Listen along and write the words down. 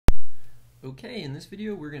Okay, in this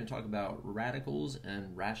video we're going to talk about radicals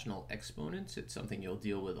and rational exponents. It's something you'll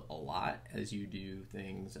deal with a lot as you do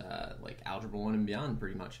things like Algebra 1 and beyond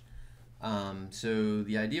pretty much. So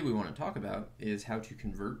the idea we want to talk about is how to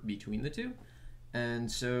convert between the two.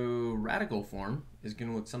 And so radical form is going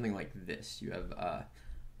to look something like this. You have,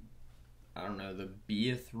 I don't know, the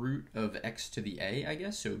bth root of x to the a, I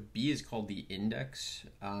guess. So b is called the index,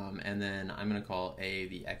 and then I'm going to call a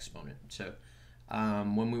the exponent. So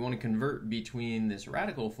when we want to convert between this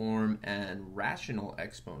radical form and rational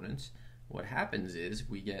exponents, what happens is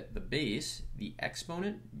we get the base, the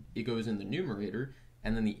exponent, it goes in the numerator,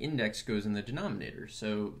 and then the index goes in the denominator.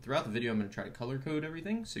 So throughout the video I'm going to try to color code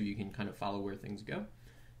everything so you can kind of follow where things go.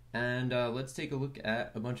 And let's take a look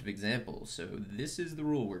at a bunch of examples. So this is the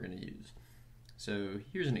rule we're going to use. So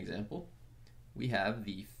here's an example. We have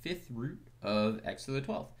the fifth root of x to the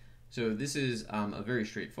 12th. So this is a very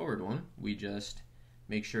straightforward one. We just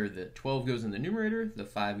make sure that 12 goes in the numerator, the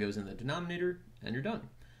 5 goes in the denominator, and you're done.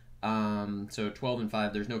 So 12 and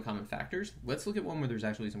 5, there's no common factors. Let's look at one where there's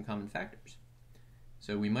actually some common factors.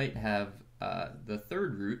 So we might have the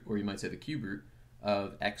third root, or you might say the cube root,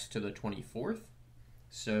 of x to the 24th.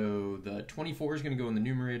 So the 24 is going to go in the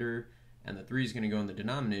numerator, and the 3 is going to go in the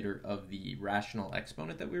denominator of the rational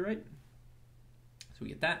exponent that we write. So we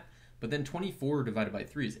get that. But then 24 divided by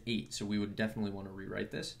 3 is 8, so we would definitely want to rewrite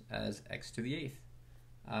this as x to the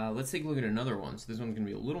 8th. Let's take a look at another one. So this one's going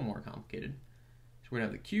to be a little more complicated. So we're going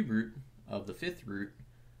to have the cube root of the fifth root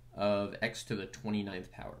of x to the 29th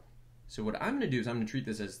power. So what I'm going to do is I'm going to treat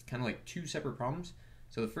this as kind of like two separate problems.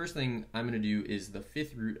 So the first thing I'm going to do is the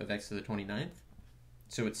fifth root of x to the 29th.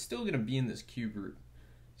 So it's still going to be in this cube root.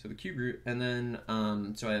 So the cube root, and then,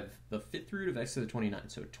 so I have the fifth root of x to the 29th.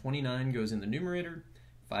 So 29 goes in the numerator,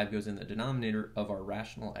 5 goes in the denominator of our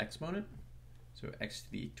rational exponent, so x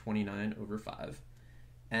to the 29 over 5.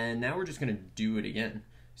 And now we're just going to do it again.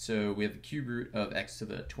 So we have the cube root of x to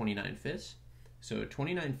the 29 fifths. So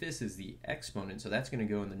 29 fifths is the exponent, so that's going to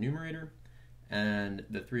go in the numerator, and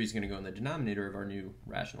the 3 is going to go in the denominator of our new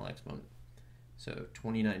rational exponent. So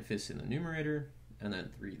 29 fifths in the numerator, and then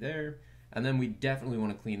 3 there. And then we definitely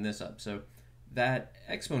want to clean this up. So that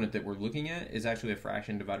exponent that we're looking at is actually a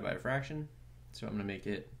fraction divided by a fraction. So I'm going to make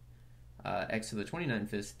it x to the 29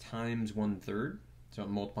 fifths times 1/3. So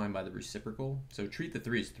I'm multiplying by the reciprocal. So treat the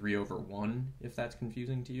 3 as 3 over 1 if that's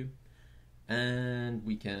confusing to you. And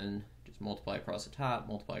we can just multiply across the top,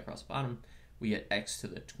 multiply across the bottom. We get x to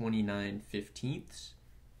the 29 fifteenths.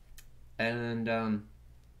 And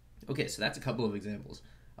okay, so that's a couple of examples.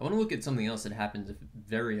 I want to look at something else that happens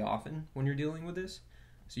very often when you're dealing with this.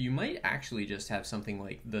 So you might actually just have something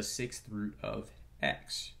like the sixth root of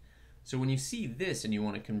x. So when you see this and you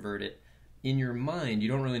want to convert it, in your mind, you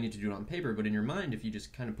don't really need to do it on paper, but in your mind, if you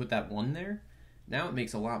just kind of put that 1 there, now it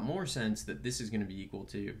makes a lot more sense that this is going to be equal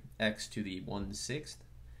to x to the 1/6.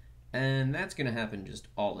 And that's going to happen just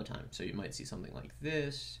all the time. So you might see something like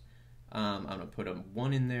this. I'm going to put a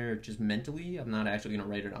 1 in there just mentally. I'm not actually going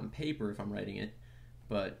to write it on paper if I'm writing it,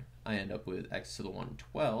 but I end up with x to the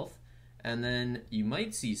 1/12. And then you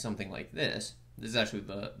might see something like this. This is actually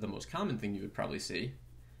the most common thing you would probably see.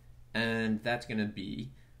 And that's going to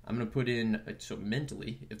be, I'm going to put in, so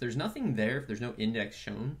mentally, if there's nothing there, if there's no index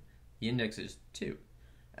shown, the index is 2.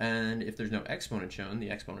 And if there's no exponent shown, the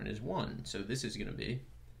exponent is 1. So this is going to be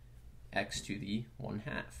x to the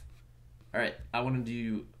 1/2. All right, I want to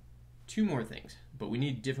do two more things, but we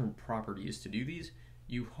need different properties to do these.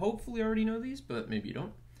 You hopefully already know these, but maybe you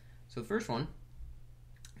don't. So the first one,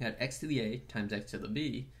 that x to the a times x to the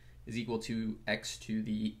b is equal to x to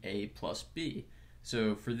the a plus b.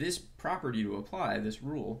 So for this property to apply, this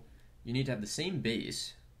rule, you need to have the same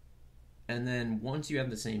base, and then once you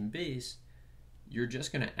have the same base, you're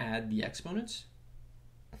just going to add the exponents.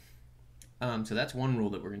 So that's one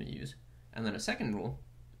rule that we're going to use. And then a second rule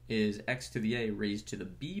is x to the a raised to the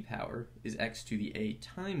b power is x to the a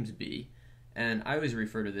times b. And I always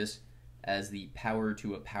refer to this as the power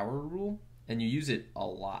to a power rule, and you use it a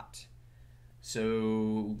lot.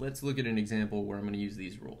 So let's look at an example where I'm going to use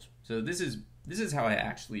these rules. So this is how I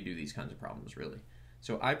actually do these kinds of problems, really.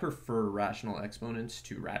 So I prefer rational exponents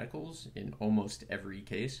to radicals in almost every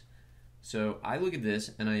case. So I look at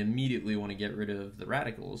this and I immediately want to get rid of the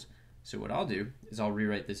radicals. So what I'll do is I'll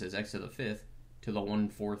rewrite this as x to the 5th to the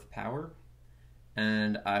 1/4 power,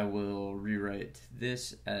 and I will rewrite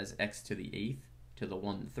this as x to the 8th to the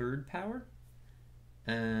 1/3 power,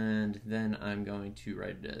 and then I'm going to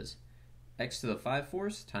write it as x to the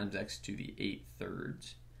 5/4 times x to the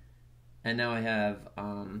 8/3. And now I have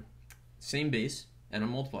same base, and I'm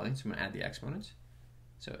multiplying, so I'm going to add the exponents.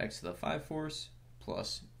 So x to the 5/4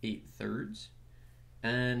 plus 8/3.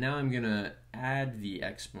 And now I'm going to add the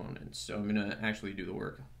exponents. So I'm going to actually do the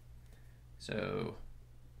work. So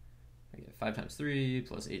I get 5 times 3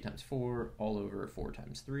 plus 8 times 4 all over 4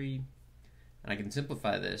 times 3. And I can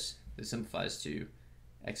simplify this. This simplifies to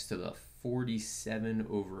x to the 47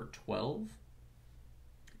 over 12.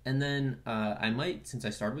 And then I might, since I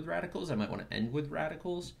started with radicals, I might want to end with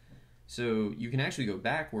radicals. So you can actually go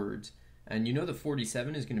backwards, and you know the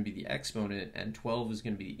 47 is going to be the exponent, and 12 is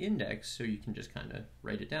going to be the index, so you can just kind of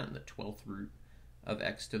write it down, the 12th root of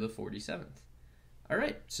x to the 47th. All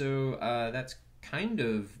right, so that's kind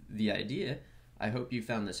of the idea. I hope you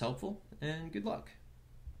found this helpful, and good luck.